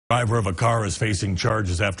Driver of a car is facing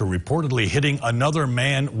charges after reportedly hitting another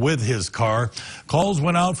man with his car. Calls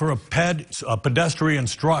went out for a pedestrian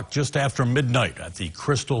struck just after midnight at the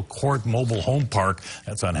Crystal Court Mobile Home Park.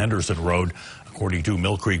 That's on Henderson Road. According to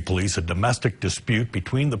Mill Creek Police, a domestic dispute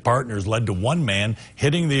between the partners led to one man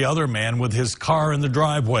hitting the other man with his car in the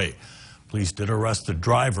driveway. Police did arrest the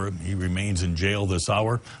driver. He remains in jail this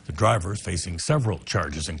hour. The driver is facing several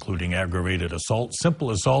charges, including aggravated assault,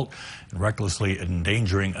 simple assault, and recklessly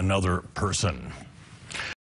endangering another person.